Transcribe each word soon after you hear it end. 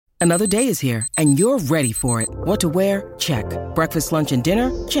Another day is here, and you're ready for it. What to wear? Check. Breakfast, lunch, and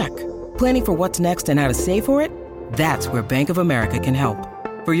dinner? Check. Planning for what's next and how to save for it? That's where Bank of America can help.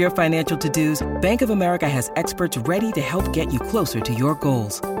 For your financial to-dos, Bank of America has experts ready to help get you closer to your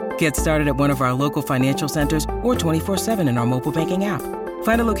goals. Get started at one of our local financial centers or 24/7 in our mobile banking app.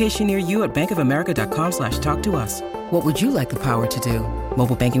 Find a location near you at bankofamerica.com/talktous. What would you like the power to do?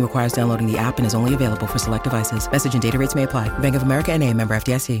 Mobile banking requires downloading the app and is only available for select devices. Message and data rates may apply. Bank of America N.A., member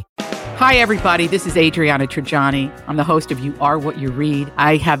FDIC. Hi, everybody. This is Adriana Trajani. I'm the host of You Are What You Read.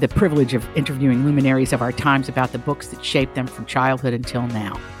 I have the privilege of interviewing luminaries of our times about the books that shaped them from childhood until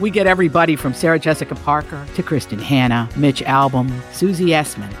now. We get everybody from Sarah Jessica Parker to Kristen Hanna, Mitch Albom, Susie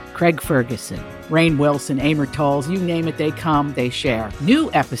Essman, Craig Ferguson, Rainn Wilson, Amor Tolls, you name it, they come, they share.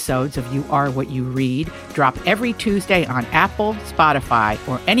 New episodes of You Are What You Read drop every Tuesday on Apple, Spotify,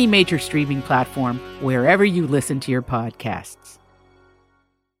 or any major streaming platform wherever you listen to your podcasts.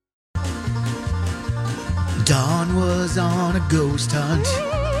 Dawn was on a ghost hunt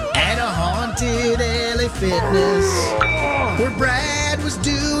at a haunted LA Fitness where Brad was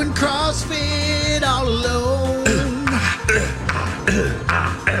doing CrossFit all alone.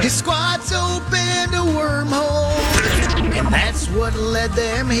 His squats opened a wormhole, and that's what led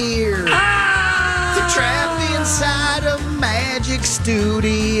them here. They're trapped inside a magic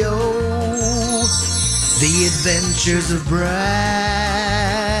studio. The Adventures of Bradley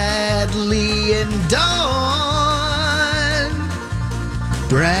and Dawn.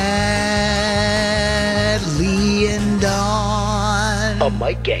 Bradley and Dawn. A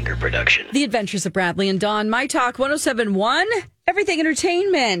Mike Ganger production. The Adventures of Bradley and Dawn. My Talk 107.1. Everything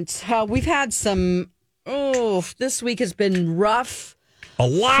Entertainment. We've had some. This week has been rough. A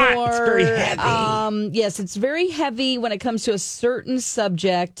lot. It's very heavy. Yes, it's very heavy when it comes to a certain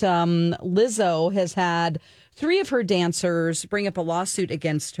subject. Lizzo has had 3 of her dancers bring up a lawsuit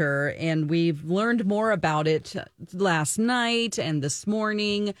against her, and we've learned more about it last night and this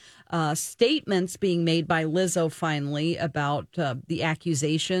morning. Statements being made by Lizzo finally about the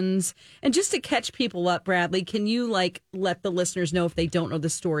accusations. And just to catch people up, Bradley, can you let the listeners know, if they don't know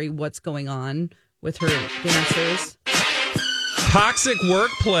the story, what's going on with her dancers? Toxic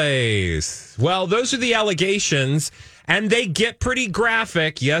workplace. Well, those are the allegations, and they get pretty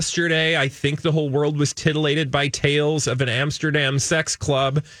graphic. Yesterday, I think the whole world was titillated by tales of an Amsterdam sex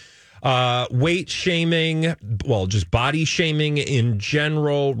club, weight shaming, just body shaming in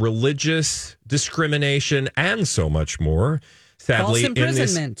general, religious discrimination, and so much more. Sadly,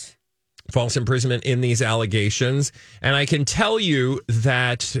 false imprisonment in these allegations. And I can tell you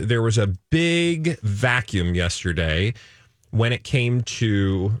that there was a big vacuum yesterday when it came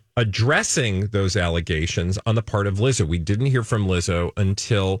to addressing those allegations on the part of Lizzo. We didn't hear from Lizzo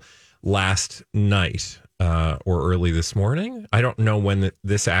until last night or early this morning. I don't know when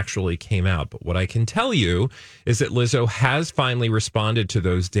this actually came out, but what I can tell you is that Lizzo has finally responded to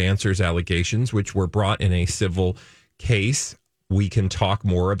those dancers' allegations, which were brought in a civil case. We can talk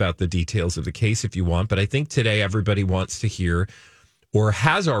more about the details of the case if you want, but I think today everybody wants to hear, or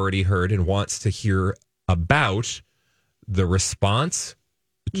has already heard and wants to hear about, the response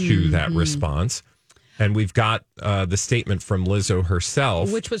to that response. And we've got the statement from Lizzo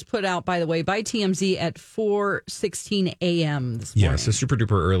herself, which was put out, by the way, by TMZ at 4:16 a.m. this morning. Yeah, so super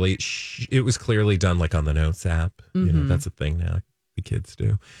duper early. It was clearly done on the Notes app. You know, that's a thing now the kids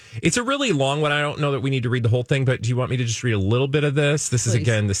do. It's a really long one. I don't know that we need to read the whole thing, but do you want me to just read a little bit of this? This is,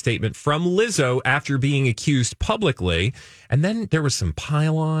 again, the statement from Lizzo after being accused publicly. And then there was some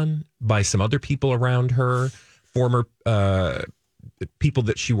pile-on by some other people around her, former people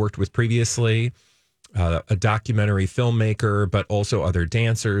that she worked with previously, a documentary filmmaker, but also other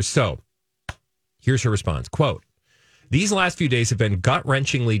dancers. So here's her response. Quote, "These last few days have been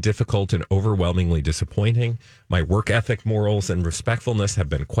gut-wrenchingly difficult and overwhelmingly disappointing. My work ethic, morals, and respectfulness have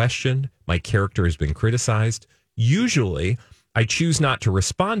been questioned. My character has been criticized. Usually, I choose not to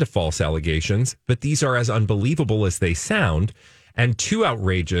respond to false allegations, but these are as unbelievable as they sound and too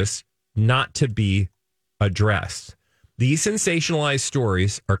outrageous not to be addressed. These sensationalized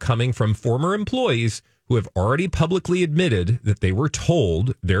stories are coming from former employees who have already publicly admitted that they were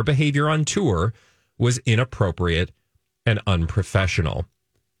told their behavior on tour was inappropriate and unprofessional."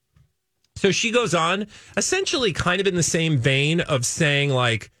 So she goes on, essentially kind of in the same vein of saying,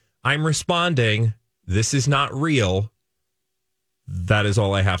 I'm responding. This is not real. That is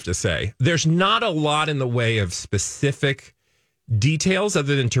all I have to say. There's not a lot in the way of specific details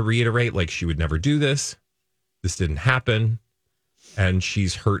other than to reiterate, she would never do this. This didn't happen. And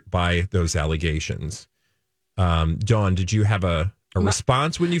she's hurt by those allegations. Dawn, did you have a a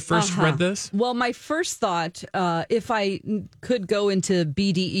response when you first read this? Well, my first thought, if I could go into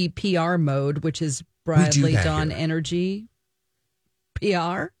BDE PR mode, which is Bradley Dawn Energy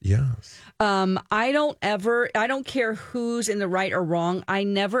PR. Yes. I don't care who's in the right or wrong.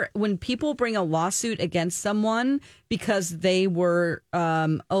 When people bring a lawsuit against someone because they were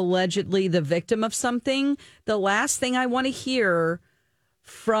allegedly the victim of something, the last thing I want to hear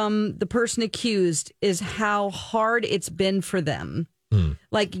from the person accused is how hard it's been for them.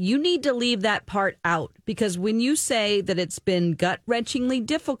 Like, you need to leave that part out, because when you say that it's been gut-wrenchingly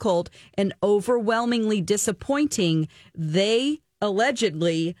difficult and overwhelmingly disappointing, they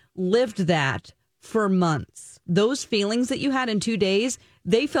allegedly lived that for months. Those feelings that you had in 2 days,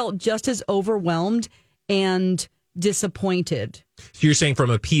 they felt just as overwhelmed and disappointed. So you're saying from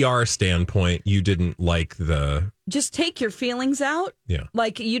a PR standpoint, you didn't like just take your feelings out. Yeah.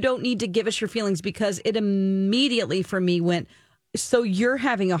 Like, you don't need to give us your feelings, because it immediately for me went, so you're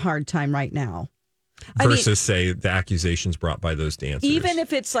having a hard time right now. Versus, say, the accusations brought by those dancers. Even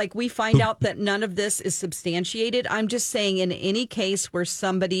if it's like we find out that none of this is substantiated, I'm just saying, in any case where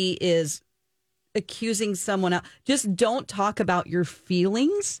somebody is accusing someone else, just don't talk about your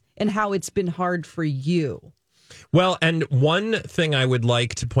feelings and how it's been hard for you. Well, and one thing I would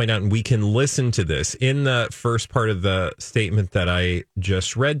like to point out, and we can listen to this, in the first part of the statement that I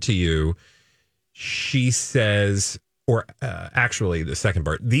just read to you, she says, or actually the second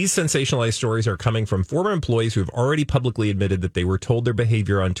part, these sensationalized stories are coming from former employees who have already publicly admitted that they were told their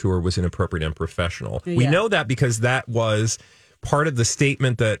behavior on tour was inappropriate and unprofessional. Yeah. We know that because that was part of the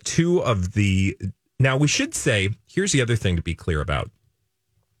statement that now we should say, here's the other thing to be clear about.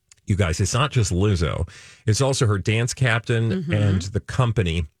 You guys, it's not just Lizzo. It's also her dance captain and the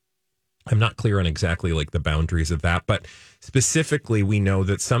company. I'm not clear on exactly like the boundaries of that, but specifically, we know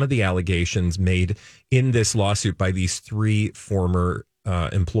that some of the allegations made in this lawsuit by these three former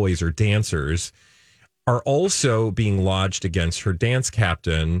employees or dancers are also being lodged against her dance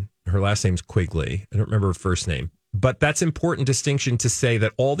captain. Her last name's Quigley. I don't remember her first name, but that's important distinction to say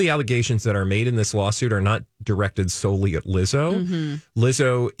that all the allegations that are made in this lawsuit are not directed solely at Lizzo.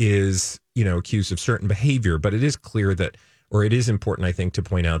 Lizzo is, accused of certain behavior, but it is clear that, or it is important, I think, to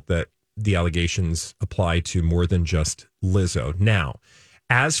point out that the allegations apply to more than just Lizzo. Now,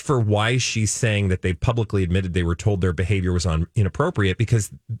 as for why she's saying that they publicly admitted they were told their behavior was inappropriate,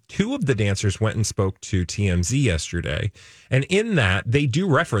 because two of the dancers went and spoke to TMZ yesterday. And in that, they do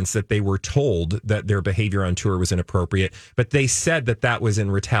reference that they were told that their behavior on tour was inappropriate, but they said that that was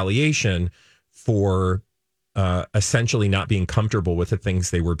in retaliation for essentially not being comfortable with the things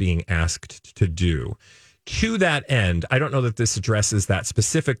they were being asked to do. To that end, I don't know that this addresses that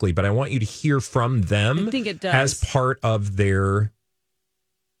specifically, but I want you to hear from them. I think it does. As part of their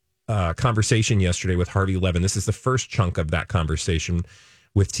conversation yesterday with Harvey Levin. This is the first chunk of that conversation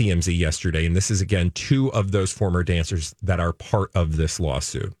with TMZ yesterday. And this is, again, two of those former dancers that are part of this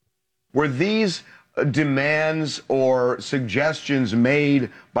lawsuit. Were these demands or suggestions made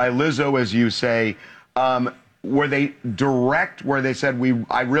by Lizzo, as you say, were they direct, where they said,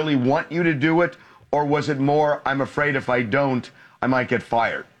 I really want you to do it? Or was it more, I'm afraid if I don't, I might get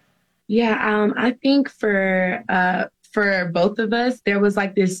fired? Yeah, I think for both of us, there was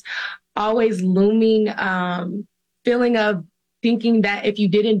like this always looming feeling of thinking that if you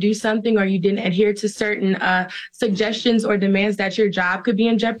didn't do something or you didn't adhere to certain suggestions or demands, that your job could be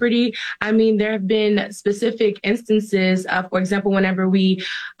in jeopardy. I mean, there have been specific instances, for example, whenever we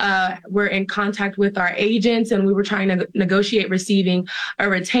were in contact with our agents and we were trying to negotiate receiving a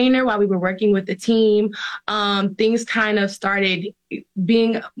retainer while we were working with the team, things kind of started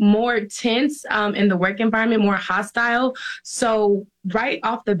being more tense in the work environment, more hostile. So right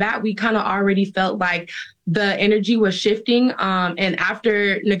off the bat, we kind of already felt like the energy was shifting. And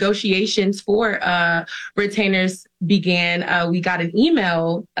after negotiations for retainers began, we got an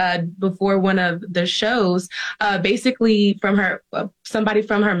email before one of the shows, basically from her, somebody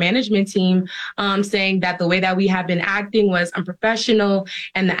from her management team, saying that the way that we have been acting was unprofessional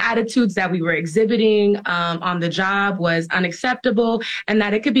and the attitudes that we were exhibiting on the job was unacceptable, and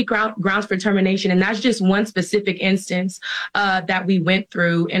that it could be grounds for termination. And that's just one specific instance that we went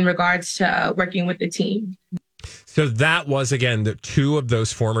through in regards to working with the team. So that was, again, the two of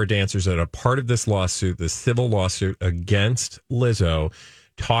those former dancers that are part of this lawsuit, this civil lawsuit against Lizzo,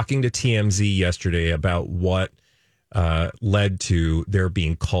 talking to TMZ yesterday about what led to their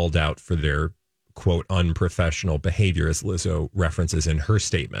being called out for their, quote, unprofessional behavior, as Lizzo references in her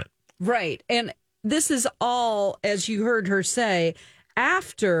statement. Right. And this is all, as you heard her say,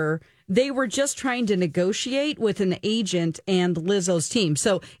 after they were just trying to negotiate with an agent and Lizzo's team.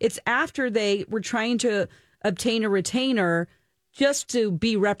 So it's after they were trying to obtain a retainer just to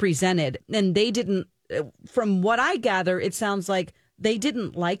be represented. And they didn't, from what I gather, it sounds like they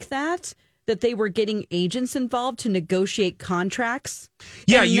didn't like that they were getting agents involved to negotiate contracts.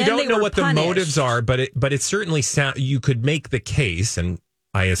 Yeah, you don't know what the motives are, but it certainly you could make the case, and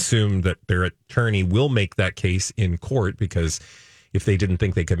I assume that their attorney will make that case in court, because if they didn't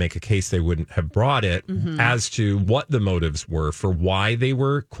think they could make a case, they wouldn't have brought it, as to what the motives were for why they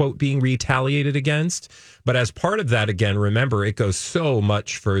were, quote, being retaliated against. But as part of that, again, remember, it goes so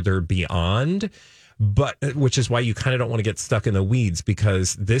much further beyond, but which is why you kind of don't want to get stuck in the weeds,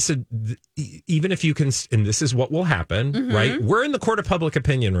 because this, even if you can, and this is what will happen, right? We're in the court of public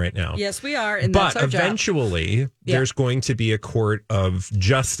opinion right now. Yes, we are. And but that's our eventually, there's going to be a court of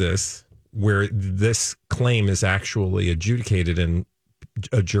justice where this claim is actually adjudicated and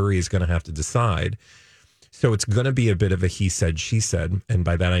a jury is going to have to decide. So it's going to be a bit of a he said, she said. And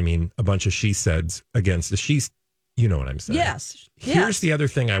by that, I mean a bunch of she saids against the she's, you know what I'm saying? Yes. Here's the other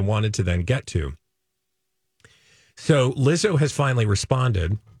thing I wanted to then get to. So Lizzo has finally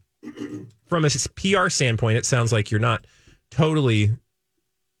responded. From a PR standpoint, it sounds like you're not totally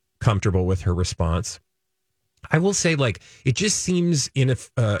comfortable with her response. I will say, like, it just seems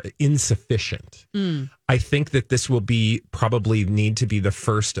insufficient. I think that this will probably need to be the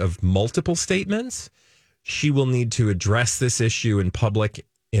first of multiple statements. She will need to address this issue in public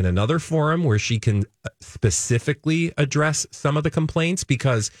in another forum where she can specifically address some of the complaints,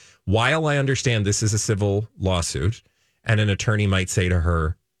 because while I understand this is a civil lawsuit and an attorney might say to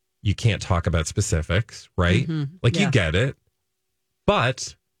her, you can't talk about specifics, right? You get it.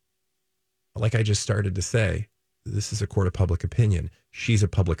 But like I just started to say, this is a court of public opinion. She's a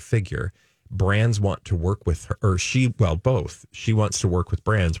public figure. Brands want to work with her, or both. She wants to work with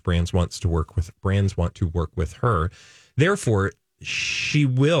brands. Brands want to work with her. Therefore, she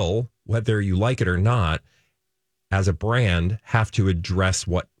will, whether you like it or not, as a brand, have to address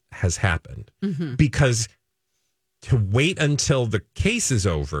what has happened. Because to wait until the case is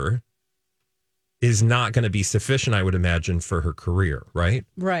over is not going to be sufficient, I would imagine, for her career, right?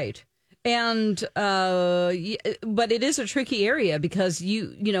 Right. And, but it is a tricky area, because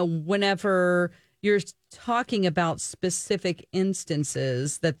you know, whenever you're talking about specific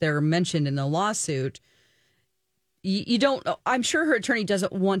instances that they're mentioned in a lawsuit, you don't, I'm sure her attorney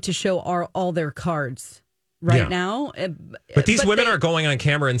doesn't want to show all their cards now. But these women are going on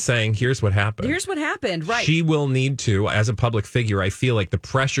camera and saying, here's what happened. Here's what happened, right. She will need to, as a public figure, I feel like the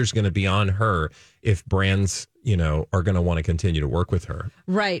pressure's going to be on her if brands, you know, are going to want to continue to work with her.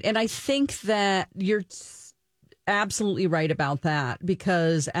 Right. And I think that you're absolutely right about that,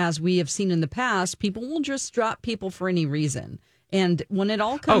 because as we have seen in the past, people will just drop people for any reason. And when it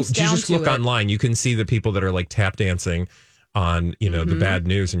all comes down to it... you just look online, you can see the people that are like tap dancing on, you know, the bad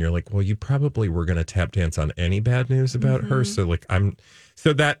news, and you're like, well, you probably were going to tap dance on any bad news about her. So like, you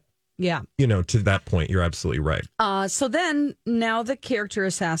know, to that point, you're absolutely right. So then now the character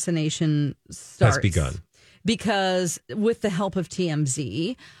assassination starts. Has begun. Because with the help of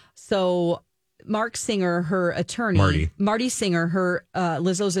TMZ, so Mark Singer, her attorney, Marty Singer, her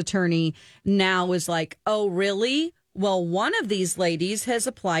Lizzo's attorney, now is like, oh, really? Well, one of these ladies has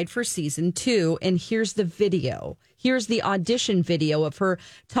applied for season 2, and here's the video. Here's the audition video of her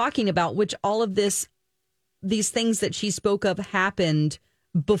talking about which all of these things that she spoke of happened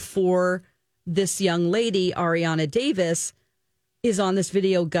before this young lady, Ariana Davis, is on this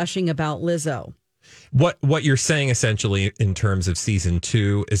video gushing about Lizzo. What you're saying essentially in terms of season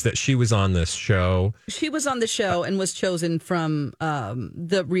 2 is that she was on this show. She was on the show and was chosen from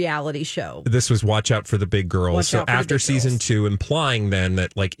the reality show. This was Watch Out for the Big Girls. So after season 2, implying then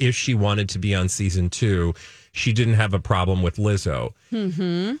that like if she wanted to be on season 2, she didn't have a problem with Lizzo.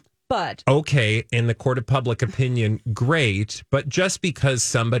 But okay, in the court of public opinion, great. But just because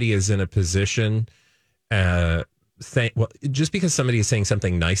somebody is in a position just because somebody is saying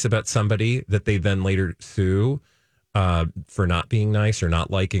something nice about somebody that they then later sue for not being nice or not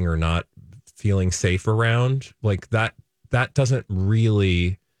liking or not feeling safe around, like that doesn't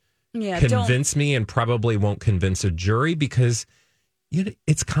really convince me, and probably won't convince a jury, because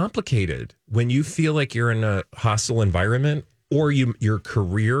it's complicated when you feel like you're in a hostile environment, or your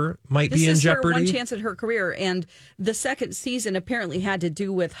career might be in jeopardy. This is her one chance at her career. And the second season apparently had to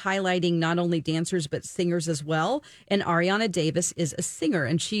do with highlighting not only dancers, but singers as well. And Ariana Davis is a singer.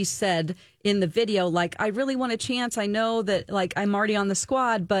 And she said in the video, like, I really want a chance. I know that, like, I'm already on the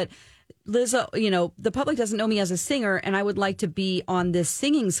squad, but Lizzo, you know, the public doesn't know me as a singer, and I would like to be on this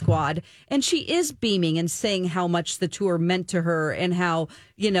singing squad. And she is beaming and saying how much the tour meant to her and how,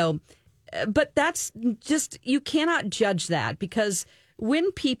 you know... But that's just, you cannot judge that, because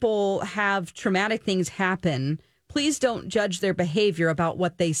when people have traumatic things happen, please don't judge their behavior about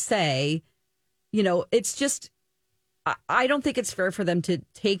what they say. It's just, I don't think it's fair for them to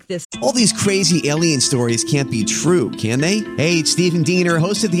take this. All these crazy alien stories can't be true, can they? Hey, it's Stephen Diener,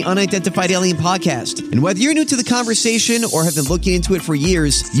 host of the Unidentified Alien Podcast. And whether you're new to the conversation or have been looking into it for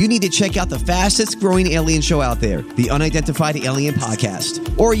years, you need to check out the fastest growing alien show out there, the Unidentified Alien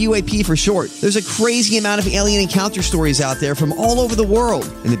Podcast, or UAP for short. There's a crazy amount of alien encounter stories out there from all over the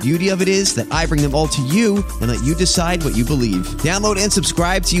world. And the beauty of it is that I bring them all to you and let you decide what you believe. Download and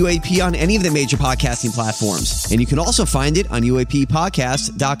subscribe to UAP on any of the major podcasting platforms. And you can also find it on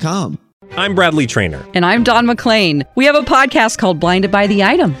UAPpodcast.com. I'm Bradley Trainer. And I'm Don McClain. We have a podcast called Blinded by the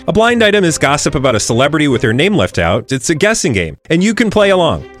Item. A blind item is gossip about a celebrity with their name left out. It's a guessing game, and you can play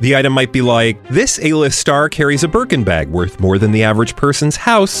along. The item might be like, this A-list star carries a Birkin bag worth more than the average person's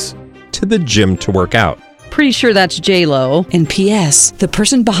house to the gym to work out. Pretty sure that's J-Lo. And P.S. the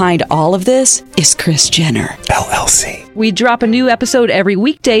person behind all of this is Kris Jenner, LLC. We drop a new episode every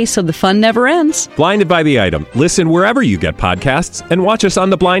weekday so the fun never ends. Blinded by the Item. Listen wherever you get podcasts and watch us on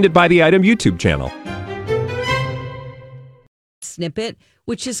the Blinded by the Item YouTube channel. Snippet,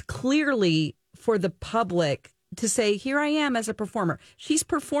 which is clearly for the public to say, here I am as a performer. She's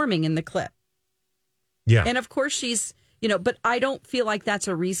performing in the clip. Yeah. And of course she's, but I don't feel like that's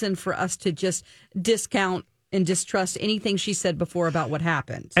a reason for us to just discount and distrust anything she said before about what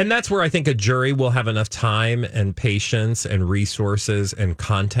happened. And that's where I think a jury will have enough time and patience and resources and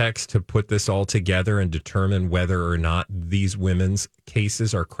context to put this all together and determine whether or not these women's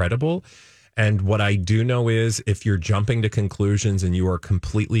cases are credible. And what I do know is if you're jumping to conclusions and you are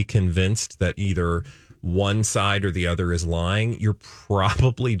completely convinced that either one side or the other is lying, you're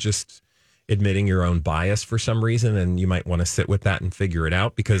probably just admitting your own bias for some reason, and you might want to sit with that and figure it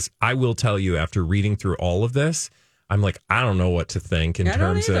out. Because I will tell you, after reading through all of this, I'm like, I don't know what to think in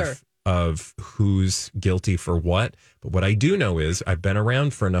terms of who's guilty for what. But what I do know is I've been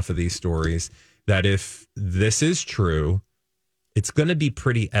around for enough of these stories that if this is true, it's going to be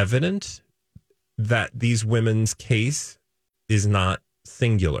pretty evident that these women's case is not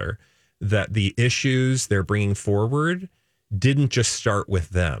singular, that the issues they're bringing forward didn't just start with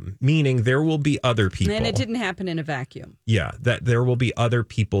them, meaning there will be other people. And it didn't happen in a vacuum. Yeah, that there will be other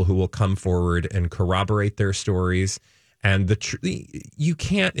people who will come forward and corroborate their stories. And you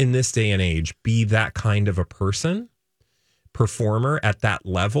can't in this day and age be that kind of a performer at that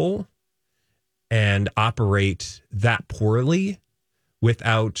level and operate that poorly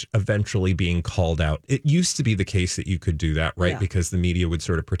without eventually being called out. It used to be the case that you could do that, right? Yeah. Because the media would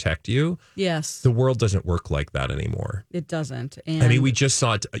sort of protect you. Yes. The world doesn't work like that anymore. It doesn't. And I mean, we just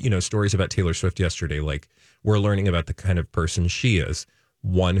saw, stories about Taylor Swift yesterday. Like, we're learning about the kind of person she is.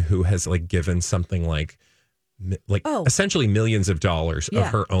 One who has given something essentially millions of dollars of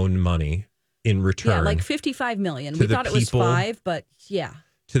her own money in return. Yeah, $55 million. We thought it was $5 million, but yeah.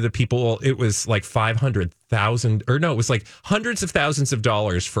 To the people, it was $500,000, or no, it was hundreds of thousands of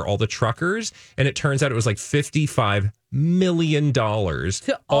dollars for all the truckers, and it turns out it was $55 million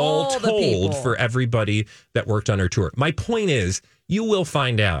all told for everybody that worked on her tour. My point is, you will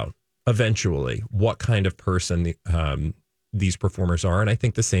find out eventually what kind of person these performers are, and I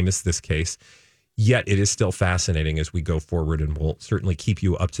think the same is this case. Yet it is still fascinating as we go forward, and we'll certainly keep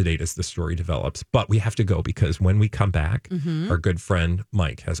you up to date as the story develops. But we have to go because when we come back, our good friend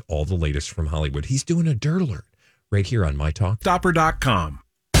Mike has all the latest from Hollywood. He's doing a Dirt Alert right here on My Talk. Stopper.com.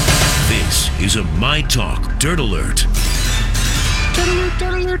 This is a My Talk Dirt Alert.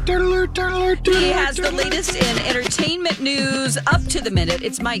 He has the latest in entertainment news up to the minute.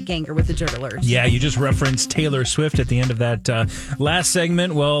 It's Mike Ganger with the Dirt Alert. Yeah, you just referenced Taylor Swift at the end of that last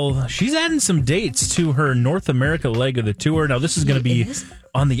segment. Well, she's adding some dates to her North America leg of the tour. Now, this is going to be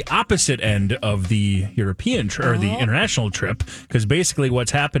on the opposite end of the European or the international trip, because basically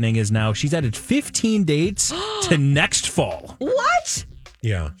what's happening is now she's added 15 dates to next fall. What?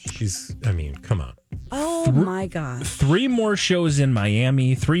 Yeah, come on. Oh, my God. 3 more shows in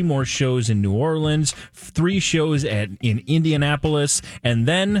Miami, 3 more shows in New Orleans, 3 shows in Indianapolis, and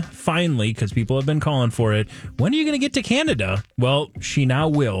then finally, because people have been calling for it, when are you going to get to Canada? Well, she now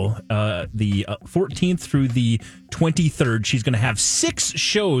will. The 14th through the 23rd, she's going to have 6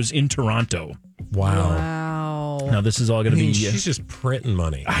 shows in Toronto. Wow. Now, this is all going to be... She's just printing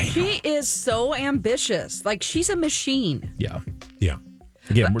money. She is so ambitious. She's a machine. Yeah.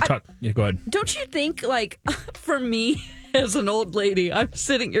 Again, we're talking... Yeah, go ahead. Don't you think, for me, as an old lady, I'm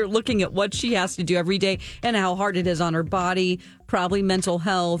sitting here looking at what she has to do every day and how hard it is on her body, probably mental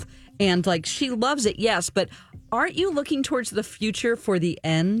health, and, she loves it, yes, but aren't you looking towards the future for the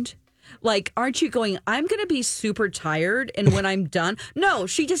end? Like, aren't you going, I'm going to be super tired, and when I'm done? No,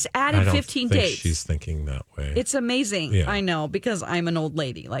 she just added 15 think dates. She's thinking that way. It's amazing. Yeah. I know, because I'm an old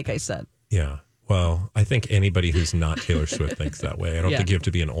lady, like I said. Yeah. Well, I think anybody who's not Taylor Swift thinks that way. I don't think you have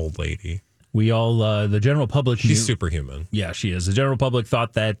to be an old lady. We all, the general public... She's superhuman. Yeah, she is. The general public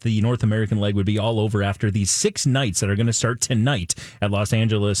thought that the North American leg would be all over after these 6 nights that are going to start tonight at Los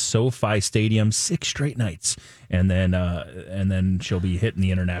Angeles SoFi Stadium, 6 straight nights. And then she'll be hitting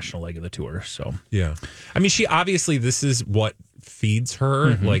the international leg of the tour. So yeah. I mean, she obviously, this is what feeds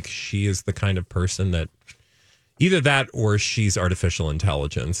her. Like, she is the kind of person that... Either that or she's artificial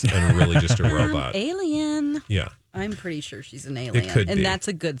intelligence and really just a robot. Alien. Yeah. I'm pretty sure she's an alien. It could be. And that's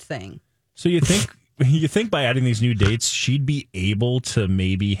a good thing. So you think by adding these new dates, she'd be able to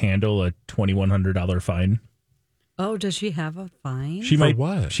maybe handle a $2,100 fine? Oh, does she have a fine? She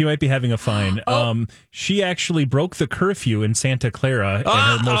might be having a fine. She actually broke the curfew in Santa Clara in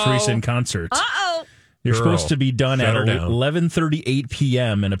her most recent concert. You're supposed to be done at 11:38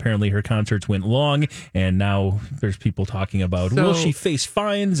 p.m. and apparently her concerts went long, and now there's people talking about will she face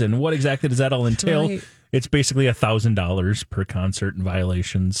fines and what exactly does that all entail? Right. It's basically $1,000 per concert in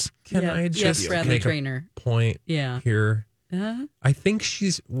violations. Can I just make a point here? I think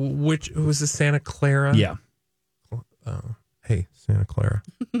she's was the Santa Clara? Yeah. Hey, Santa Clara.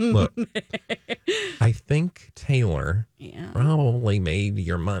 Look, I think Taylor probably made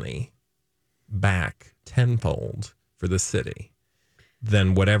your money back tenfold for the city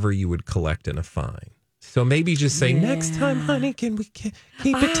than whatever you would collect in a fine. So maybe just say, next time, honey, can we keep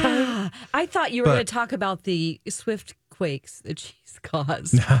it tight? I thought you were going to talk about the Swift quakes that she's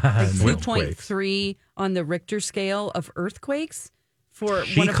caused. Like 2.3 on the Richter scale of earthquakes.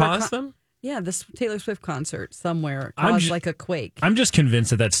 She caused them? Yeah, this Taylor Swift concert somewhere caused like a quake. I'm just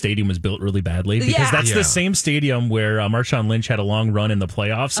convinced that stadium was built really badly because that's the same stadium where Marshawn Lynch had a long run in the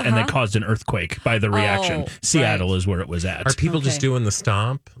playoffs and that caused an earthquake by the reaction. Seattle is where it was at. Are people just doing the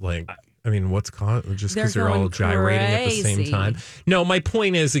stomp? Like, I mean, what's caused just because they're all gyrating at the same time? No, my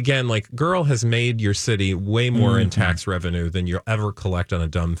point is, again, like, girl has made your city way more in tax revenue than you'll ever collect on a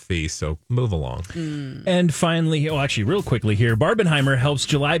dumb fee. So move along. And finally, actually, real quickly here, Barbenheimer helps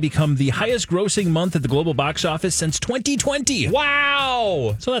July become the highest grossing month at the global box office since 2020.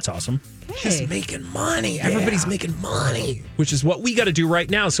 Wow. So that's awesome. Just making money. Yeah. Everybody's making money, which is what we got to do right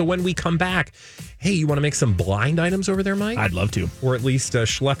now. So when we come back, hey, you want to make some blind items over there, Mike? I'd love to. Or at least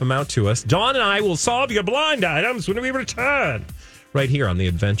schlepp them out to us. Dawn and I will solve your blind items when we return. Right here on The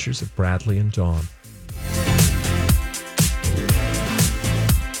Adventures of Bradley and Dawn.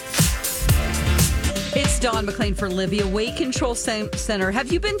 It's Dawn McClain for Livia Weight Control Center.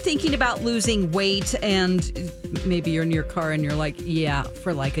 Have you been thinking about losing weight and maybe you're in your car and you're like, yeah,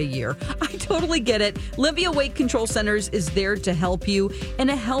 for like a year? I totally get it. Livia Weight Control Centers is there to help you in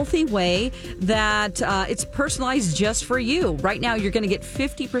a healthy way that it's personalized just for you. Right now, you're going to get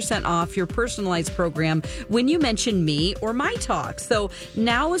 50% off your personalized program when you mention me or My Talk. So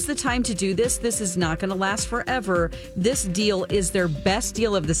now is the time to do this. This is not going to last forever. This deal is their best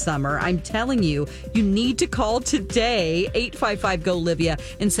deal of the summer. I'm telling you, you need to call today, 855-GO-LIVIA,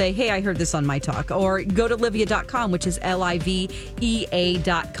 and say, hey, I heard this on My Talk. Or go to livia.com, which is LIVEA.com.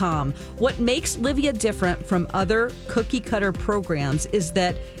 What makes Livia different from other cookie cutter programs is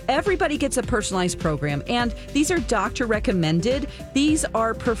that everybody gets a personalized program, and these are doctor recommended. These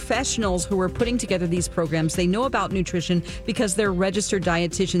are professionals who are putting together these programs. They know about nutrition because they're registered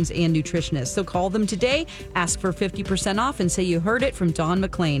dietitians and nutritionists. So call them today, ask for 50% off, and say you heard it from Dawn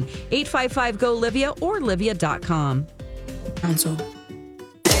McClain. 855-GO-LIVIA or livia.com.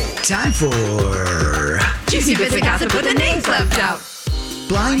 Time for Juicy Bits of Gossip with the names left out.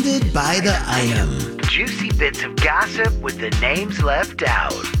 Blinded by the Item. Juicy bits of gossip with the names left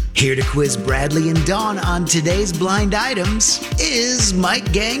out. Here to quiz Bradley and Dawn on today's blind items is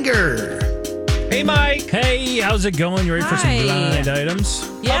Mike Ganger. Hey, Mike. Hey, how's it going? You ready for some blind items?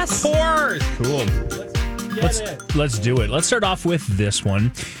 Yes. Of course. Cool. Let's do it. Let's start off with this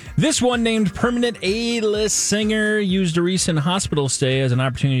one. This one, named Permanent A-List Singer, used a recent hospital stay as an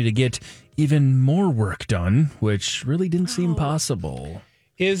opportunity to get even more work done, which really didn't seem possible.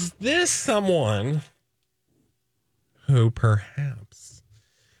 Is this someone who perhaps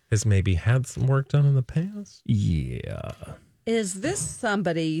has maybe had some work done in the past? Yeah. Is this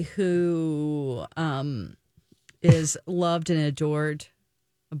somebody who is loved and adored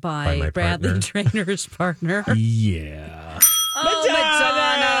by Bradley Trainor's partner? Yeah. Oh,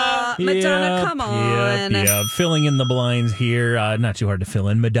 Madonna. Madonna, come on. Yep. Filling in the blinds here. Not too hard to fill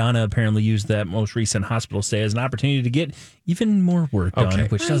in. Madonna apparently used that most recent hospital stay as an opportunity to get even more work done,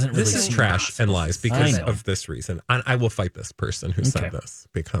 which doesn't really. This is trash and lies because of this reason. I will fight this person who said this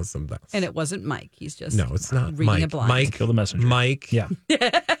because of this. And it wasn't Mike. He's just it's not reading Mike. a blind. Mike, kill the messenger. Mike, yeah,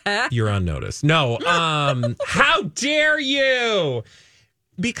 you're on notice. No, how dare you?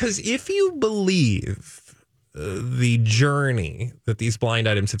 Because if you believe the journey that these blind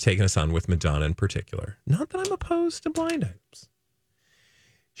items have taken us on with Madonna in particular, not that I'm opposed to blind items.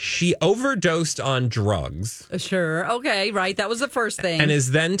 She overdosed on drugs. Sure. Okay. Right. That was the first thing. And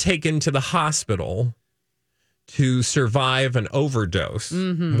is then taken to the hospital to survive an overdose,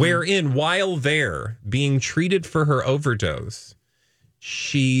 wherein while there being treated for her overdose,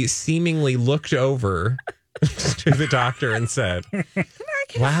 she seemingly looked over to the doctor and said,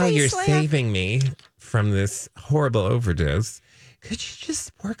 "Wow, you're saving me from this horrible overdose. Could you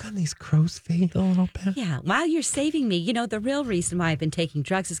just work on these crow's feet a little bit?" Yeah, while you're saving me, you know, the real reason why I've been taking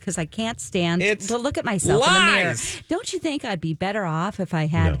drugs is because I can't stand to look at myself in the mirror. Don't you think I'd be better off if I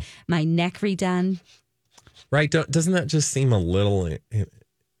had my neck redone? Right? Doesn't that just seem a little... I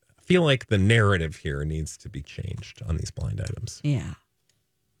feel like the narrative here needs to be changed on these blind items. Yeah.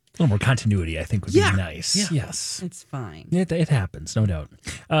 A little more continuity, I think, would be nice. Yeah. Yes. It's fine. It happens, no doubt.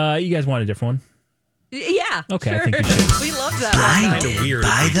 You guys want a different one? Yeah. Okay, sure. I think we should. We love that. Kind of weird.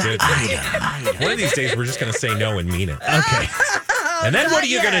 By if we the did. item. One of these days, we're just going to say no and mean it. Okay. And then what are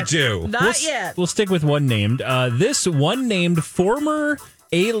you going to do? Not yet. We'll stick with one named. This one named former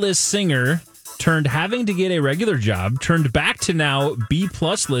A-list singer turned having to get a regular job, turned back to now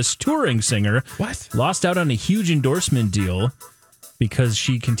B-plus list touring singer. What? Lost out on a huge endorsement deal because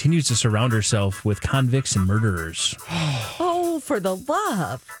she continues to surround herself with convicts and murderers. Oh, for the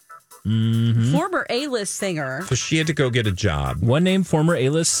love. Mm-hmm. Former A-list singer. So she had to go get a job. One named former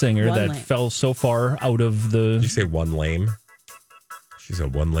A-list singer One that lame. fell so far out of the... Did you say one lame? She's a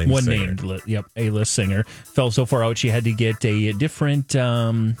one lame One singer. named, A-list singer. Fell so far out she had to get a different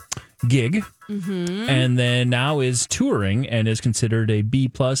gig. Mm-hmm. And then now is touring and is considered a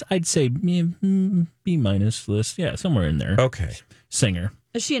B-plus. I'd say B-minus list. Yeah, somewhere in there. Okay. Singer.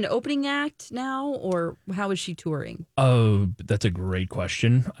 Is she an opening act now, or how is she touring? Oh, that's a great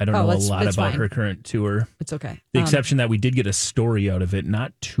question. I don't know a lot about her current tour. It's okay. The exception that we did get a story out of it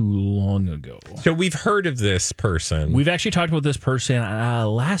not too long ago. So we've heard of this person. We've actually talked about this person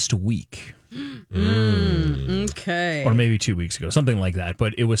last week. Okay. Or maybe 2 weeks ago, something like that.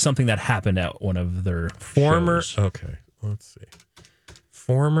 But it was something that happened at one of their former. shows. Okay, let's see.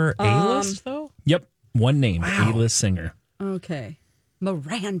 Former A-list though. Yep, one name, A-list singer. Okay.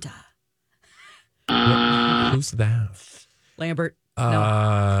 Miranda Who's that? Lambert.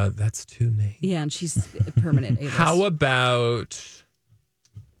 No. That's two names. Yeah, and she's permanent A-list. How about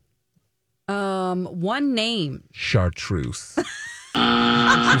one name? Chartreuse? She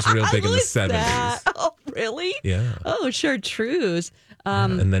was real big in the 70s. Oh, really? Yeah. Oh, Chartreuse.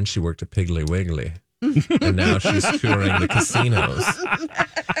 And then she worked at Piggly Wiggly. And now she's touring the casinos.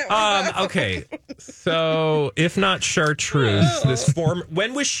 Okay. So if not Chartreuse, this form,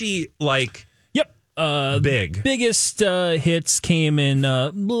 when was she like big? Biggest hits came in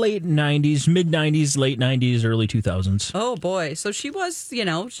late 90s, mid 90s, late 90s, early 2000s. Oh, boy. So she was,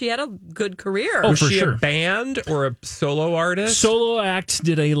 she had a good career. Oh, was for she sure. a band or a solo artist? Solo act,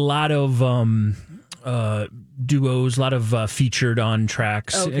 did a lot of duos, a lot of featured on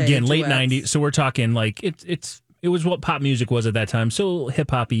tracks. Okay, Again, late duets. 90s. So we're talking like it was what pop music was at that time. So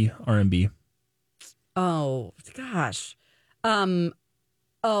hip hoppy R&B. Oh, gosh.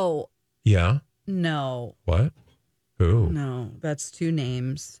 Oh, Yeah. no. What? Who? No, that's two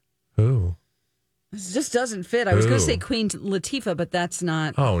names. Who? This just doesn't fit. I was going to Who? say Queen Latifah, but that's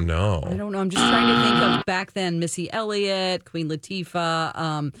not. Oh, no. I don't know. I'm just trying to think of back then. Missy Elliott, Queen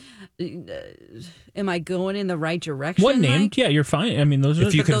Latifah. Am I going in the right direction? One named, Mike? yeah, you're fine. I mean, those are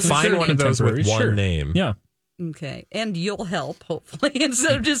If you can those are find sure one of those with contemporary. one Sure. name. Yeah. Okay, and you'll help hopefully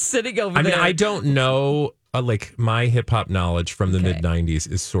instead of just sitting over I mean, there. I don't know. Like my hip hop knowledge from the Okay. mid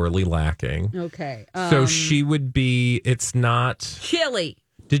 90s is sorely lacking. Okay, So she would be, it's not. Chili.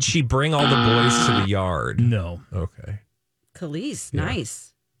 Did she bring all the boys to the yard? No. Okay. Khalees, Yeah.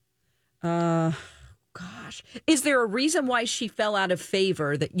 nice. Gosh, is there a reason why she fell out of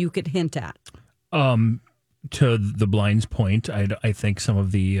favor that you could hint at? To the blind's point, I think some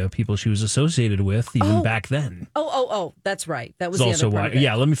of the people she was associated with, even back then. Oh, that's right. That was Is the also other part why. of it.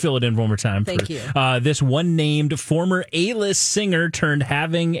 Yeah, let me fill it in one more time. Thank you. This one named former A-list singer turned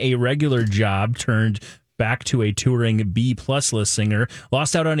having a regular job turned back to a touring B-plus list singer.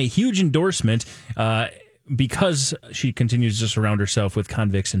 Lost out on a huge endorsement. because she continues to surround herself with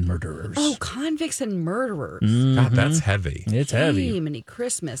convicts and murderers. Oh, convicts and murderers. God, that's heavy. It's heavy. Jiminy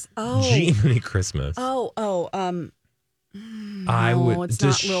Christmas. Oh. Jiminy Christmas. I would. It's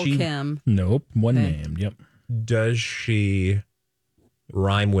not Lil Kim. Nope. One name. Yep. Does she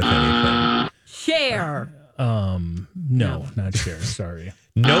rhyme with anything? Cher. No, not Cher. Sorry.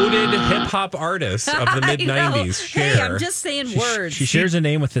 Noted hip hop artist of the mid 90s, Cher. Hey, I'm just saying words. She shares a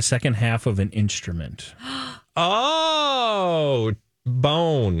name with the second half of an instrument. Oh,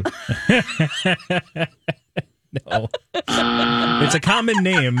 bone. No. It's a common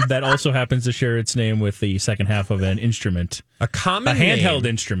name that also happens to share its name with the second half of an instrument. A handheld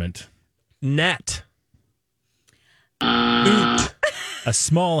instrument. Net. Oot. A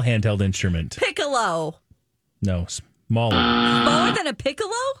small handheld instrument. Piccolo. No, smaller. Smaller than a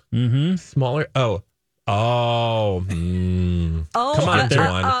piccolo? Mm-hmm. Smaller. Oh. Oh. Come on,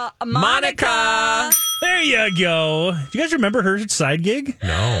 Dawn. Monica. There you go. Do you guys remember her side gig?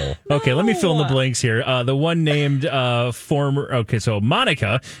 No. Okay, let me fill in the blanks here. The one named former... Okay, so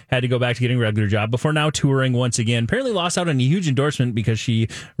Monica had to go back to getting a regular job before now touring once again. Apparently lost out on a huge endorsement because she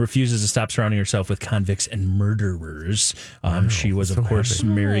refuses to stop surrounding herself with convicts and murderers. She was, of course,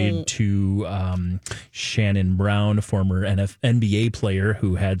 married to Shannon Brown, former NBA player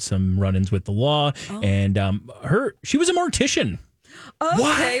who had some run-ins with the law. And she was a mortician.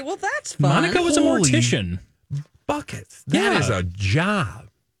 Okay, well, that's fun. Monica was a mortician. Buckets. That is a job.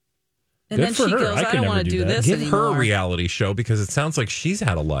 And Good then for she her. goes, I don't want to do this Give anymore. her a reality show because it sounds like she's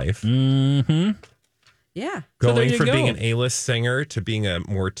had a life. Mm-hmm. Yeah. Going from being an A-list singer to being a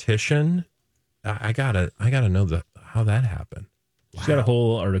mortician. I gotta know how that happened. She's got a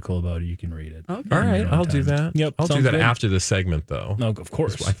whole article about it. You can read it. Okay. All right, I'll do that. Yep, I'll do sounds that good. after the segment, though. No, of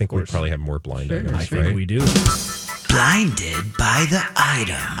course. I think we probably have more blind items, I think right? we do. Blinded by the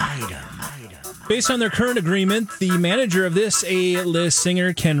item. Based on their current agreement, the manager of this A-list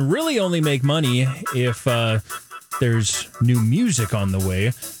singer can really only make money if there's new music on the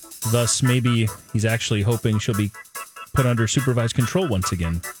way. Thus, maybe he's actually hoping she'll be put under supervised control once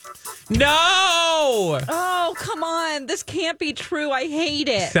again. No! Oh, come on. This can't be true. I hate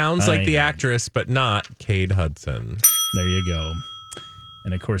it. Sounds like the actress, but not Cade Hudson. There you go.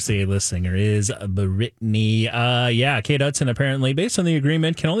 And, of course, the A-list singer is Britney. Cade Hudson, apparently, based on the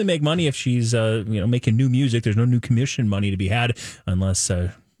agreement, can only make money if she's making new music. There's no new commission money to be had unless,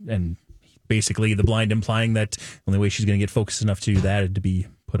 and basically the blind implying that the only way she's going to get focused enough to do that is to be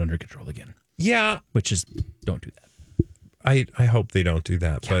put under control again. Yeah. Which is, don't do that. I hope they don't do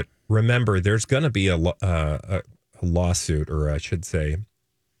that. Yeah. But remember, there's going to be a lawsuit, or I should say,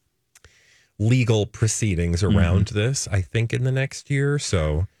 legal proceedings around this, I think, in the next year.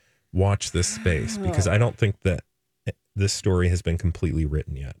 So watch this space because I don't think that this story has been completely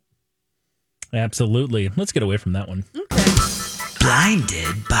written yet. Absolutely. Let's get away from that one. Okay.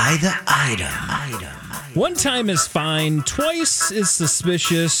 Blinded by the item. One time is fine, twice is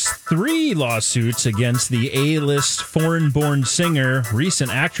suspicious, 3 lawsuits against the A-list foreign-born singer,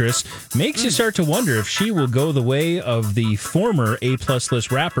 recent actress, makes you start to wonder if she will go the way of the former A-plus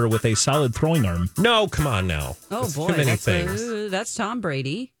list rapper with a solid throwing arm. No, come on now. Oh, That's boy. Too many things. That's Tom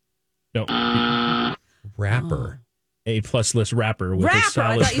Brady. No. Rapper. A-plus list rapper with a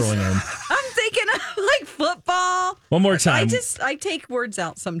solid throwing arm. I'm thinking of like football. One more time. I take words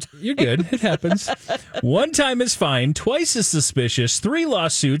out sometimes. You're good. It happens. One time is fine. Twice is suspicious. 3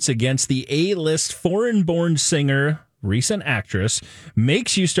 lawsuits against the A-list foreign-born singer, recent actress,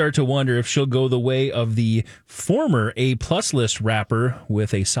 makes you start to wonder if she'll go the way of the former A-plus list rapper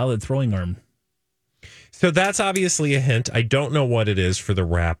with a solid throwing arm. So that's obviously a hint. I don't know what it is for the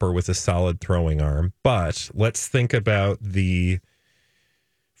rapper with a solid throwing arm, but let's think about the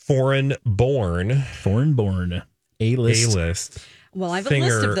foreign-born A-list. Well, I have a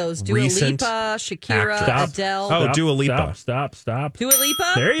list of those. Dua Lipa, Shakira, Adele. Oh, Dua Lipa. Stop. Dua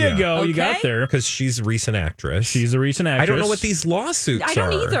Lipa? There you go. Okay. You got there. Because she's a recent actress. She's a recent actress. I don't know what these lawsuits are. I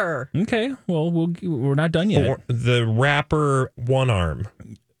don't either. Okay. Well, we're not done yet. The rapper one arm.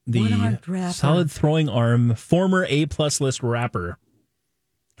 The solid throwing arm, former A-plus list rapper.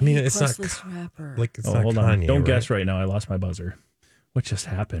 I mean, it's not rapper. Like it's not hold Kanye, on. Don't right? guess right now. I lost my buzzer. What just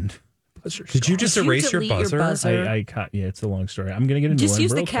happened? Did you just erase your buzzer? I caught. Yeah, it's a long story. I'm going to get into it. Just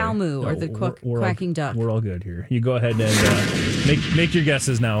use the cow moo or the quacking duck. We're all good here. You go ahead and make your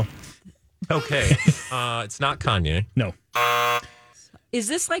guesses now. Okay. It's not Kanye. No. Is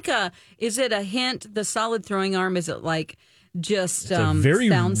this is it a hint? The solid throwing arm, is it like just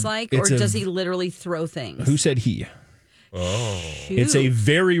sounds like, or does he literally throw things? Who said he? Oh. It's a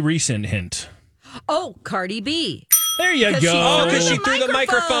very recent hint. Oh, Cardi B. There you go. Oh, because she threw the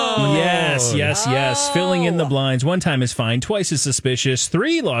microphone. Yes. Filling in the blinds. One time is fine. Twice is suspicious.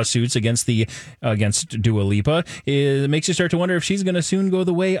 3 lawsuits against Dua Lipa. It makes you start to wonder if she's going to soon go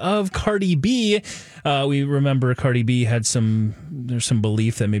the way of Cardi B. We remember Cardi B had there's some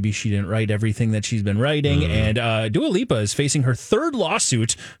belief that maybe she didn't write everything that she's been writing. And Dua Lipa is facing her 3rd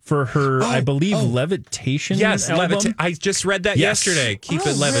lawsuit for her, I believe, Levitation album. I just read that yesterday. Keep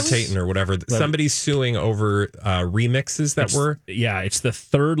it levitating or whatever. Somebody's suing over remixes that were. Yeah, it's the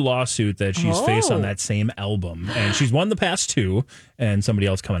 3rd lawsuit that she's faced on that same album. And she's won the past 2, and somebody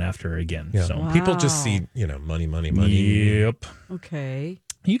else coming after her again. Yeah. So people just see, money. Yep. Okay.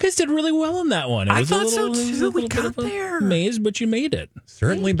 You guys did really well on that one. It was thought so too. We got there. Maze, but you made it.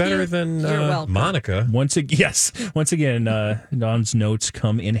 Certainly better than Monica. Once again, Dawn's notes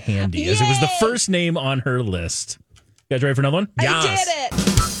come in handy as it was the first name on her list. You guys ready for another one? I did it.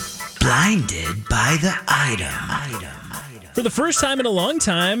 Blinded by the item. For the first time in a long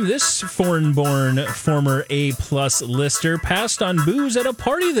time, this foreign-born former A-plus lister passed on booze at a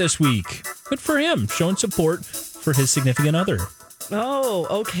party this week. Good for him, showing support for his significant other. Oh,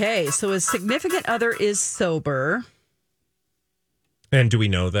 okay. So his significant other is sober. And do we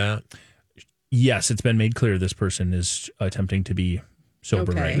know that? Yes, it's been made clear this person is attempting to be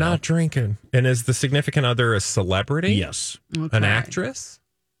sober right now. Not drinking. And is the significant other a celebrity? Yes. Okay. An actress?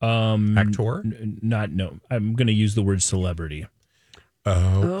 Actor? No. I'm going to use the word celebrity.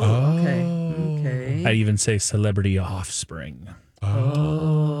 Okay. I'd even say celebrity offspring.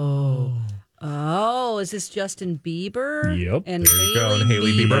 Oh, is this Justin Bieber? Yep. And there you go. And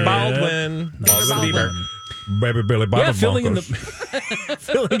Haley Bieber Baldwin. Bieber. Baby Billy Bob. Yeah, filling in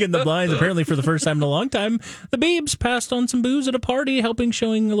the blinds. Apparently, for the first time in a long time, the Biebs passed on some booze at a party,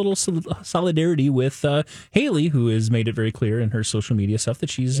 showing a little solidarity with Haley, who has made it very clear in her social media stuff that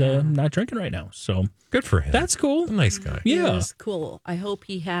she's not drinking right now. So good for him. That's cool. A nice guy. Yeah, that's cool. I hope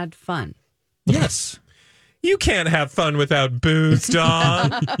he had fun. Yes. You can't have fun without booze, Dawn.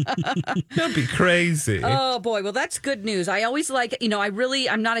 That'd be crazy. Oh, boy. Well, that's good news. I always like,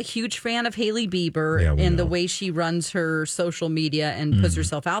 I'm not a huge fan of Haley Bieber and the way she runs her social media and puts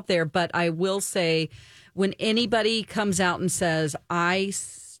herself out there. But I will say, when anybody comes out and says, I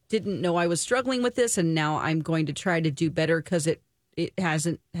didn't know I was struggling with this, and now I'm going to try to do better because it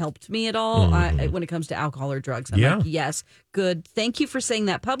hasn't helped me at all when it comes to alcohol or drugs. I'm like, yes, good. Thank you for saying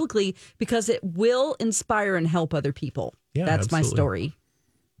that publicly because it will inspire and help other people. Yeah, that's absolutely. my story.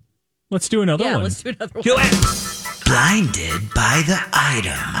 Let's do another one. Yeah, let's do another one. Blinded by the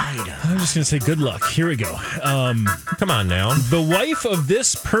item. I'm just going to say good luck. Here we go. Come on now. The wife of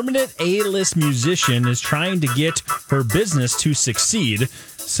this permanent A-list musician is trying to get her business to succeed.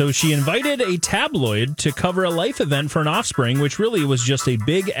 So she invited a tabloid to cover a life event for an offspring, which really was just a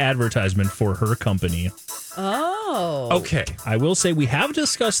big advertisement for her company. Oh. Okay. I will say we have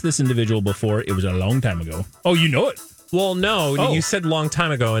discussed this individual before. It was a long time ago. Oh, you know it? Well, no. You said long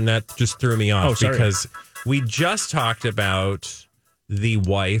time ago, and that just threw me off because we just talked about the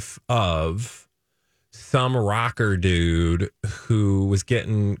wife of some rocker dude who was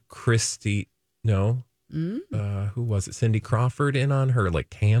getting who was it? Cindy Crawford in on her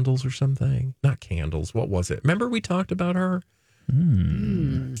candles or something? Not candles. What was it? Remember we talked about her?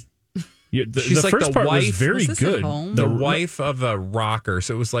 Yeah, She's the first the part wife, was very good. The wife of a rocker.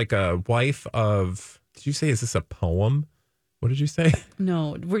 So it was like a wife of. Did you say? Is this a poem? What did you say?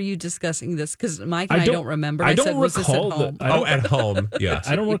 No, were you discussing this? Because Mike and I don't remember. I don't recall. At home. Yeah.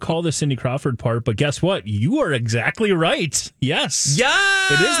 I don't recall the Cindy Crawford part, but guess what? You are exactly right. Yes.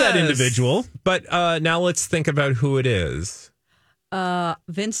 Yes. It is that individual. But now let's think about who it is.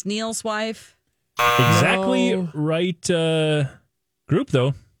 Vince Neil's wife. Exactly right group,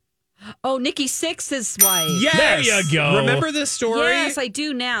 though. Oh, Nikki Sixx's wife. Yes. There you go. Remember this story? Yes, I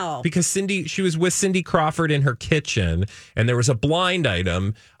do now. Because she was with Cindy Crawford in her kitchen, and there was a blind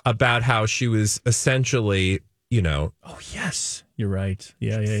item about how she was essentially, Oh, yes. You're right.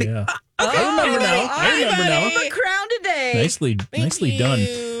 Yeah. Okay. I remember now. A crown today. Nicely done.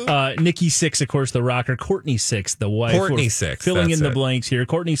 Nikki Sixx, of course, the rocker. Courtney Sixx, the wife. Courtney Sixx. Filling in the blanks here.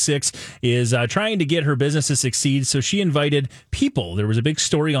 Courtney Sixx is trying to get her business to succeed, so she invited People. There was a big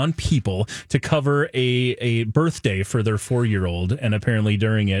story on People to cover a birthday for their 4-year-old, and apparently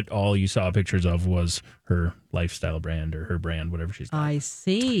during it, all you saw pictures of was her lifestyle brand or her brand, whatever she's got. I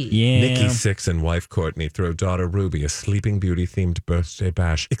see. Yeah. Nikki Sixx and wife Courtney throw daughter Ruby a Sleeping Beauty themed birthday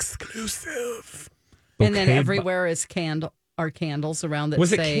bash exclusive. And then everywhere is are candles around that Was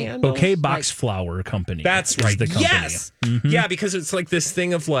say it candles? Bouquet Box Flower Company. That's right. The company. Yes. Mm-hmm. Yeah, because it's like this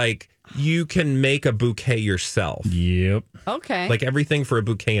thing of like you can make a bouquet yourself. Yep. Okay. Like everything for a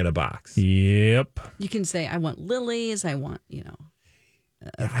bouquet in a box. Yep. You can say, I want lilies. I want,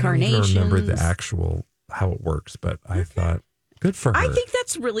 I carnations. don't even remember the actual how it works, but I thought good for her. I think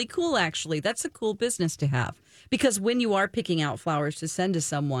that's really cool, actually. That's a cool business to have. Because when you are picking out flowers to send to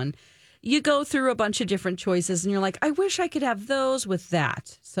someone, you go through a bunch of different choices and you're like, I wish I could have those with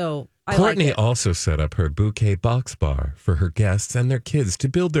that. So Courtney like it. also set up her bouquet box bar for her guests and their kids to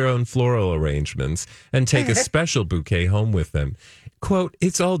build their own floral arrangements and take a special bouquet home with them. Quote,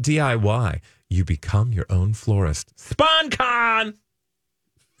 it's all DIY. You become your own florist. SpawnCon!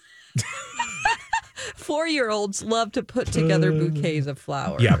 4-year-olds love to put together bouquets of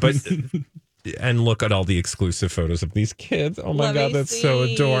flowers. Yeah, but... And look at all the exclusive photos of these kids. Oh my God, that's so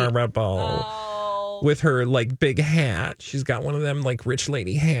adorable. Oh. With her like big hat. She's got one of them like rich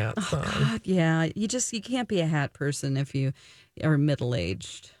lady hats on. God, yeah. You can't be a hat person if you are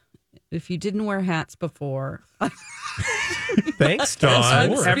middle-aged. If you didn't wear hats before. Thanks,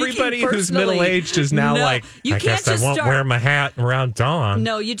 Dawn. Everybody who's middle-aged is now like, I guess I won't wear my hat around Dawn.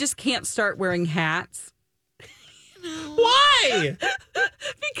 No, you just can't start wearing hats. Why?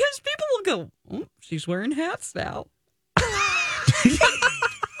 Because people will go, oh, she's wearing hats now.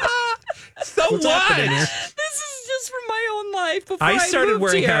 So What's what? happening here? This is just from my own life. Before I started moved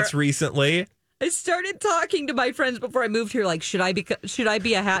wearing here, hats recently. I started talking to my friends before I moved here. Like, should I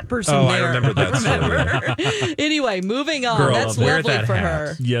be a hat person? Oh, there? I remember that story. Anyway, moving on. Girl, That's wear lovely that for hat.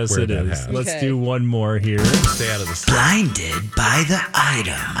 her. Yes, Wear it that is. hat. Let's Okay. do one more here. Stay out of the sun. Blinded by the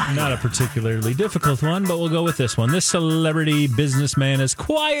item. Not a particularly difficult one, but we'll go with this one. This celebrity businessman has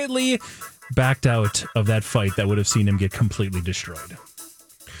quietly backed out of that fight that would have seen him get completely destroyed.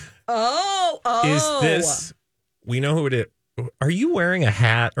 Oh. Is this, we know who it is. Are you wearing a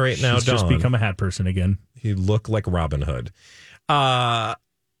hat right now, She's Dawn? just become a hat person again. You look like Robin Hood.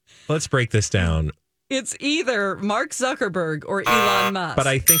 Let's break this down. It's either Mark Zuckerberg or Elon Musk. But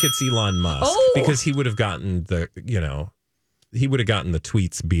I think it's Elon Musk because he would have gotten the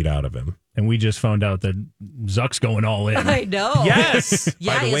tweets beat out of him. And we just found out that Zuck's going all in. I know. Yes.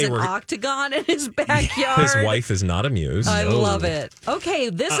 Yeah, By the he way, has an octagon in his backyard. His wife is not amused. I love it. Okay,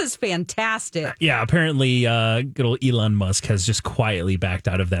 this is fantastic. Yeah, apparently good old Elon Musk has just quietly backed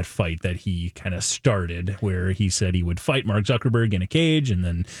out of that fight that he kind of started, where he said he would fight Mark Zuckerberg in a cage, and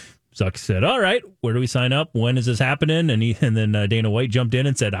then Zuck said, all right, where do we sign up? When is this happening? And then Dana White jumped in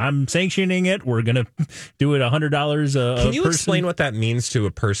and said, I'm sanctioning it. We're going to do it $100 a Can you person. explain what that means to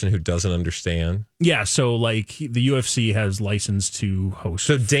a person who doesn't understand? Yeah, so like the UFC has license to host.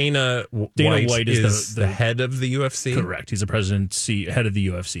 So Dana White is the head of the UFC? Correct. He's the head of the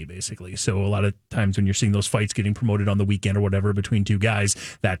UFC, basically. So a lot of times when you're seeing those fights getting promoted on the weekend or whatever between two guys,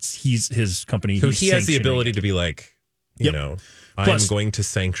 he's his company. So he has the ability to be like, you know, I'm going to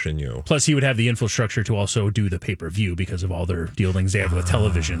sanction you. Plus, he would have the infrastructure to also do the pay-per-view because of all their dealings they have with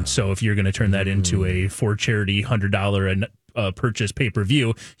television. So if you're going to turn that into a for charity $100 purchase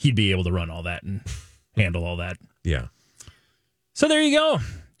pay-per-view, he'd be able to run all that and handle all that. Yeah. So there you go.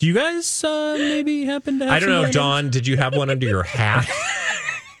 Do you guys maybe happen to have I don't know, some Dawn, did you have one under your hat?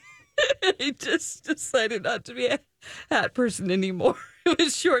 I just decided not to be a hat person anymore. It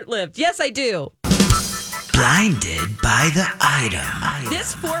was short-lived. Yes, I do. Blinded by the item.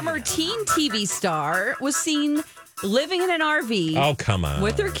 This former teen TV star was seen living in an RV. Oh, come on.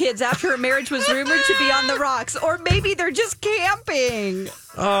 With her kids after her marriage was rumored to be on the rocks. Or maybe they're just camping.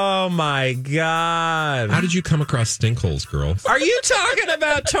 Oh, my God. How did you come across stinkholes, girl? Are you talking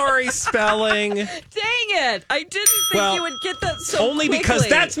about Tori Spelling? Dang it. I didn't think you would get that so only quickly. Because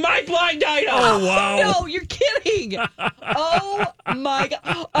that's my blind item. Oh, wow. No, you're kidding. Oh, my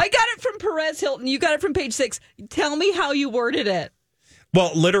God. I got it from Perez Hilton. You got it from Page 6. Tell me how you worded it.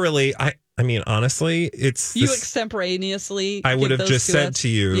 Well, literally, I mean, honestly, it's... You extemporaneously I would have just said to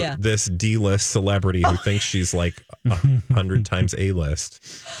you, Yeah. this D-list celebrity who thinks she's like 100 times A-list,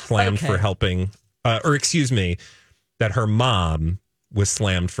 slammed for helping, or excuse me, that her mom was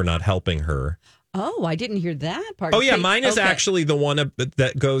slammed for not helping her. Oh, I didn't hear that part. Oh, yeah, mine is actually the one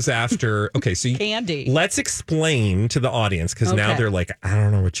that goes after. Okay, so Candy. Let's explain to the audience because now they're like, I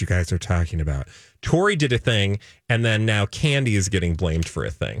don't know what you guys are talking about. Tori did a thing, and then now Candy is getting blamed for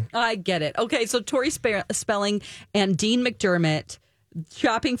a thing. I get it. Okay, so Tori Spelling and Dean McDermott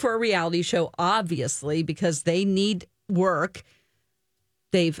shopping for a reality show, obviously, because they need work.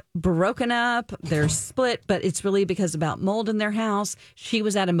 They've broken up, they're split, but it's really because about mold in their house. She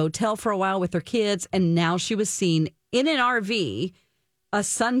was at a motel for a while with her kids, and now she was seen in an RV a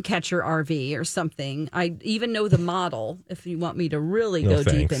sun catcher RV or something. I even know the model if you want me to really go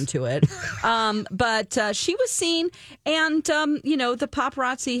deep into it. But she was seen, and, the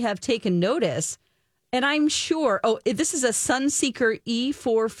paparazzi have taken notice. And I'm sure, this is a Sunseeker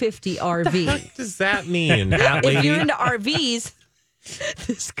E450 RV. What the heck does that mean? If you're into RVs,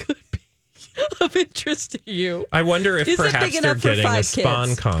 this could be of interest to you. I wonder if perhaps they're getting a kids?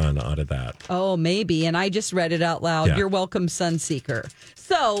 SpawnCon out of that. Oh, maybe. And I just read it out loud. Yeah. You're welcome, Sunseeker.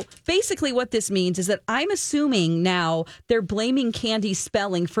 So basically what this means is that I'm assuming now they're blaming Candy's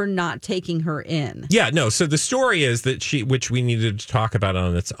spelling for not taking her in. Yeah, no. So the story is that which we needed to talk about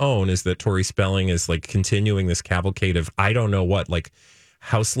on its own, is that Tori Spelling is like continuing this cavalcade of, I don't know what, like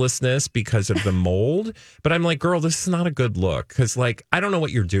houselessness because of the mold. But I'm like, girl, this is not a good look, because like, I don't know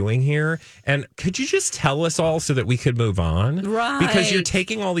what you're doing here. And could you just tell us all so that we could move on? Right. Because you're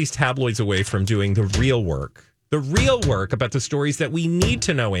taking all these tabloids away from doing the real work. The real work about the stories that we need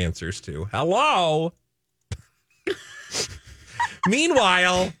to know answers to. Hello?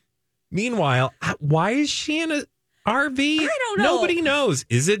 Meanwhile, why is she in a RV? I don't know. Nobody knows.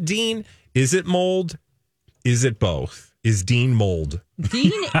 Is it Dean? Is it mold? Is it both? Is Dean mold?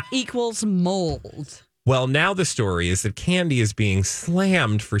 Dean equals mold. Well, now the story is that Candy is being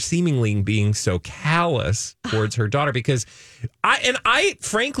slammed for seemingly being so callous towards her daughter, because I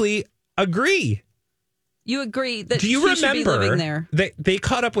frankly agree. You agree that Do you she should be living there? They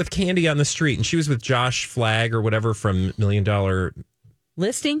caught up with Candy on the street, and she was with Josh Flagg or whatever from $1 Million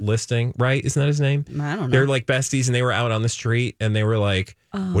Listing, right? Isn't that his name? I don't know. They're like besties, and they were out on the street, and they were like,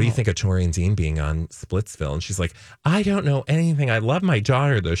 what do you think of Tori and Dean being on Splitsville? And she's like, I don't know anything. I love my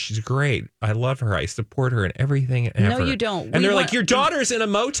daughter, though. She's great. I love her. I support her in everything ever. No, you don't. And they're like, your daughter's in a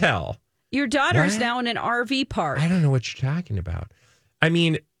motel. Your daughter's now in an RV park. I don't know what you're talking about. I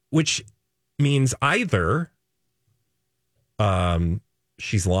mean, which means either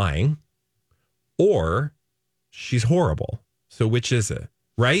she's lying or she's horrible. So which is it,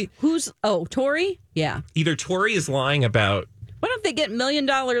 right? Tori? Yeah. Either Tori is lying about... Why don't they get $1 Million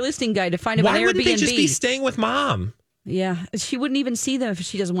Listing Guy to find an Airbnb? Why wouldn't they just be staying with mom? Yeah, she wouldn't even see them if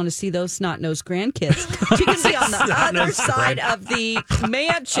she doesn't want to see those snot-nosed grandkids. She can be on the other side of the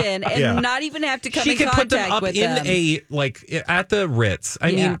mansion and not even have to come in contact with them. She could put them up in at the Ritz.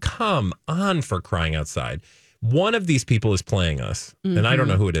 I mean, come on, for crying outside. One of these people is playing us, and I don't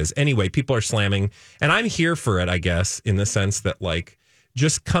know who it is. Anyway, people are slamming, and I'm here for it, I guess, in the sense that, like,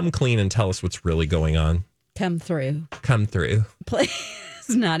 just come clean and tell us what's really going on. Come through. Please,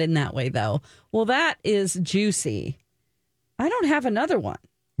 not in that way, though. Well, that is juicy. I don't have another one.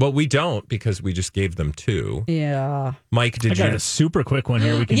 Well, we don't, because we just gave them two. Yeah. Mike, did you? I got a super quick one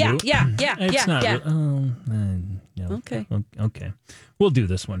here we can do. Yeah. Okay. Okay. We'll do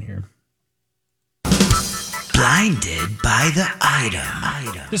this one here. Blinded by the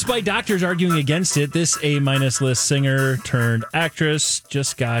item. Despite doctors arguing against it, this A-minus list singer turned actress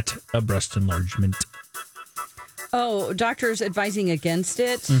just got a breast enlargement. Oh, doctors advising against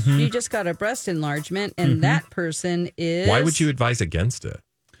it. You just got a breast enlargement, and that person is... Why would you advise against it?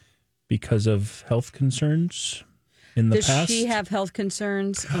 Because of health concerns in the past. Does she have health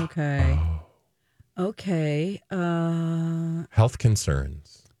concerns? Okay. Okay. Health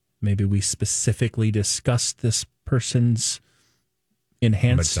concerns. Maybe we specifically discussed this person's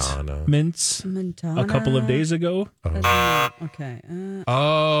enhancements a couple of days ago. Okay.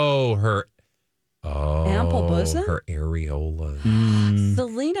 Her ample bosom? Her areola.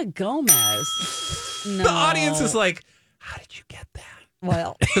 Selena Gomez. No. The audience is like, how did you get that?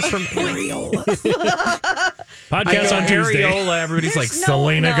 Well, it's from areola. Podcast on Tuesday. Areola, everybody's like,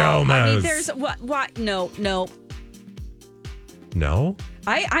 Selena Gomez. I mean, there's what? No. No?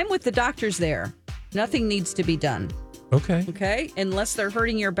 I'm with the doctors there. Nothing needs to be done. Okay. Unless they're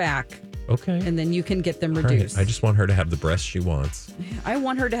hurting your back. Okay. And then you can get them reduced. Right. I just want her to have the breasts she wants. I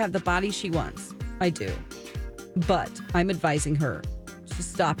want her to have the body she wants. I do. But I'm advising her to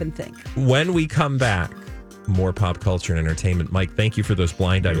stop and think. When we come back, more pop culture and entertainment. Mike, thank you for those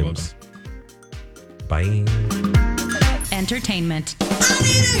blind items. Bye. Entertainment.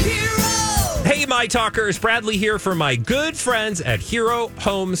 Hey, my talkers. Bradley here for my good friends at Hero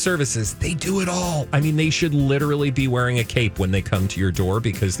Home Services. They do it all. I mean, they should literally be wearing a cape when they come to your door,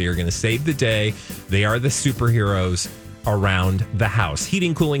 because they are going to save the day. They are the superheroes around the house.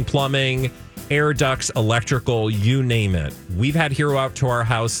 Heating, cooling, plumbing, air ducts, electrical, you name it. We've had Hero out to our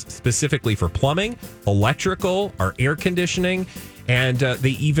house specifically for plumbing, electrical, our air conditioning, and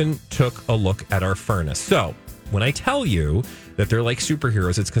they even took a look at our furnace. So when I tell you that they're like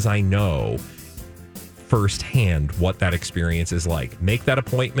superheroes, it's because I know firsthand what that experience is like. Make that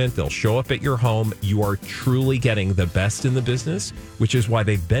appointment. They'll show up at your home. You are truly getting the best in the business, which is why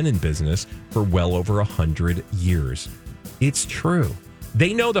they've been in business for well over 100 years. It's true.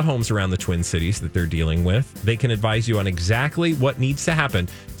 They know the homes around the Twin Cities that they're dealing with. They can advise you on exactly what needs to happen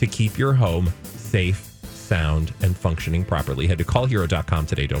to keep your home safe, sound, and functioning properly. Head to callhero.com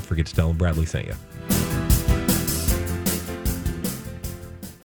today. Don't forget to tell them Bradley sent you.